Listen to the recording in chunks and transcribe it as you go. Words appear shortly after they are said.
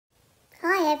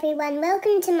everyone,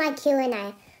 welcome to my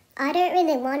Q&A. I don't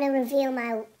really want to reveal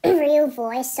my real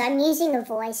voice, so I'm using a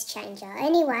voice changer.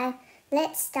 Anyway,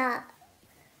 let's start.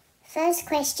 First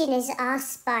question is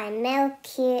asked by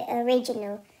Melq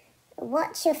Original.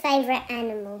 What's your favourite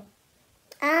animal?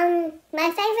 My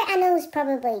favourite animal is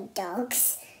probably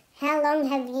dogs. How long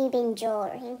have you been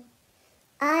drawing?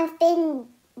 I've been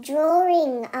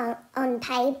drawing on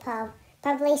paper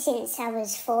probably since I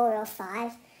was 4 or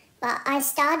 5, but I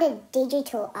started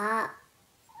digital art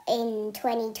in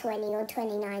 2020 or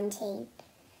 2019.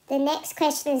 The next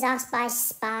question is asked by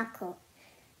Sparkle.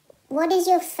 What is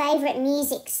your favourite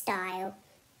music style?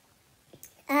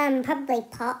 Probably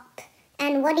pop.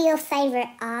 And what are your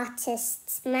favourite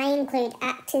artists? May include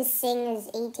actors, singers,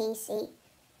 etc.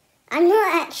 I'm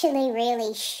not actually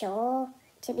really sure,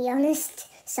 to be honest.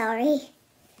 Sorry.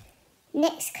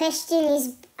 Next question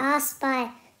is asked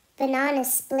by Banana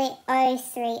Split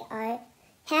 030.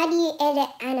 How do you edit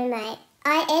animate?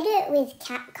 I edit with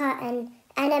CapCut and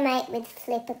animate with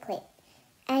FlipperClip.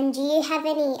 And do you have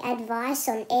any advice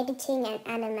on editing and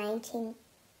animating?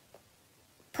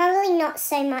 Probably not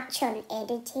so much on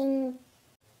editing,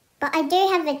 but I do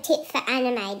have a tip for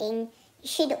animating. You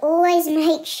should always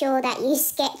make sure that you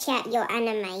sketch out your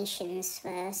animations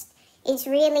first. It's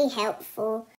really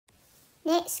helpful.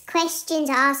 Next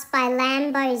question's asked by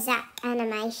Lambo Zach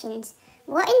Animations.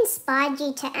 What inspired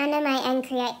you to animate and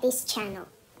create this channel?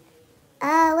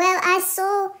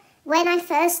 When I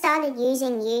first started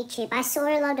using YouTube, I saw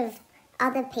a lot of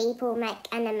other people make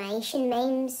animation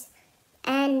memes,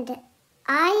 and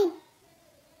I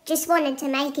just wanted to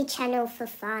make a channel for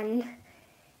fun.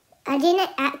 I didn't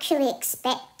actually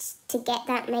expect to get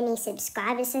that many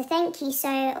subscribers, so thank you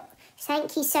so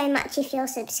much if you're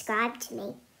subscribed to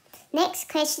me. Next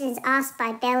question is asked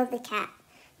by Belle the Cat.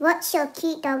 What's your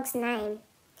cute dog's name?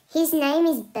 His name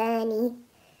is Bernie.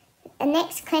 The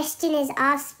next question is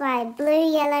asked by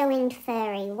Blue Yellow Winged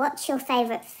Furry. What's your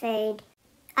favourite food?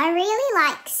 I really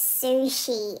like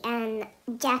sushi and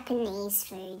Japanese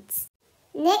foods.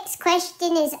 Next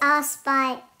question is asked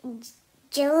by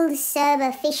Jules Serb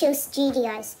Official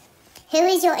Studios. Who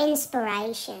is your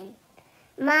inspiration?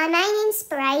 My main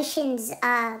inspirations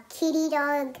are Kitty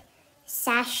Dog,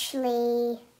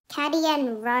 Sashley, Caddy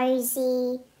and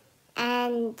Rosie,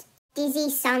 and Dizzy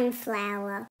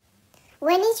Sunflower.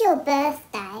 When is your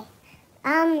birthday?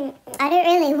 I don't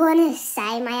really want to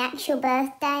say my actual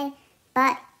birthday,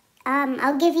 but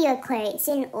I'll give you a clue. It's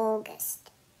in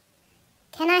August.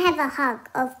 Can I have a hug?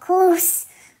 Of course.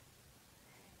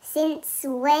 Since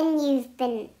when have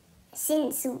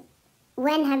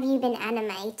you been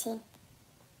animating?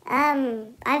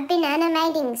 I've been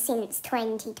animating since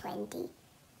 2020.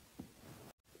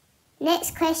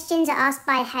 Next questions are asked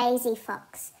by Hazy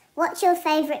Fox. What's your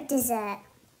favourite dessert?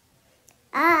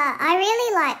 I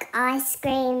really like ice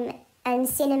cream and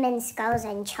cinnamon skulls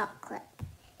and chocolate.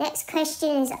 Next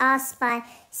question is asked by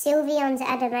Sylveon's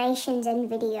Animations and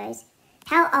Videos.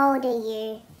 How old are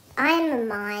you? I am a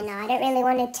minor. I don't really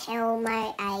want to tell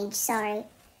my age, sorry.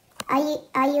 Are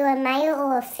you a male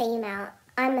or a female?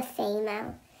 I'm a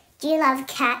female. Do you love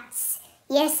cats?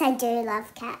 Yes, I do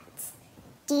love cats.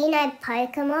 Do you know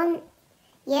Pokemon?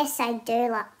 Yes, I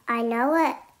do. I know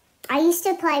it. I used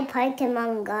to play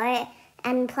Pokemon Go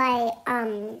and play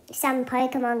some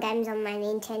Pokemon games on my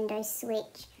Nintendo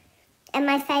Switch. And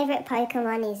my favourite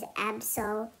Pokemon is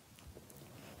Absol.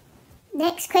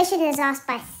 Next question is asked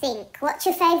by Think. What's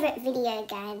your favourite video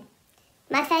game?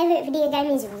 My favourite video game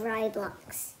is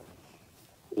Roblox.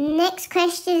 Next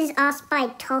question is asked by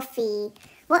Toffee.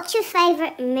 What's your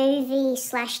favourite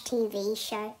movie/TV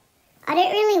show? I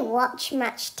don't really watch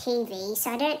much TV,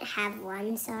 so I don't have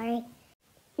one, sorry.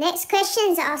 Next question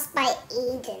is asked by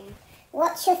Eden.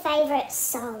 What's your favourite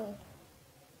song?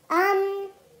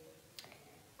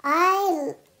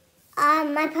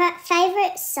 My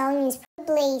favourite song is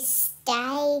probably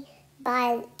Stay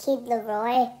by Kid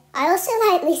Laroi. I also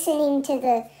like listening to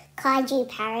the Kaiju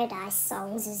Paradise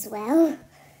songs as well.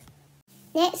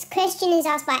 Next question is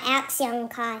asked by Young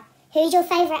Kai. Who's your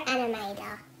favourite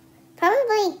animator?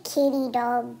 Probably Kitty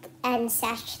Dog and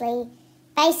Sashley.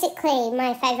 Basically,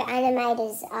 my favourite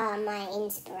animators are my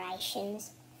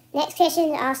inspirations. Next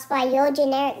question is asked by Your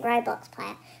Generic Roblox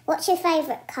Player. What's your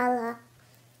favourite colour?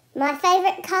 My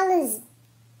favourite colour's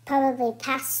probably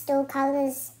pastel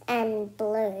colours and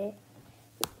blue.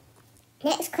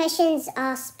 Next question is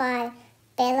asked by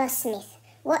Bella Smith.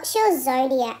 What's your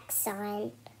zodiac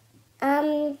sign?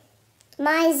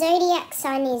 My zodiac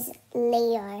sign is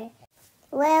Leo.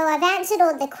 Well, I've answered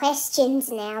all the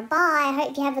questions now. Bye. I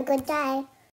hope you have a good day.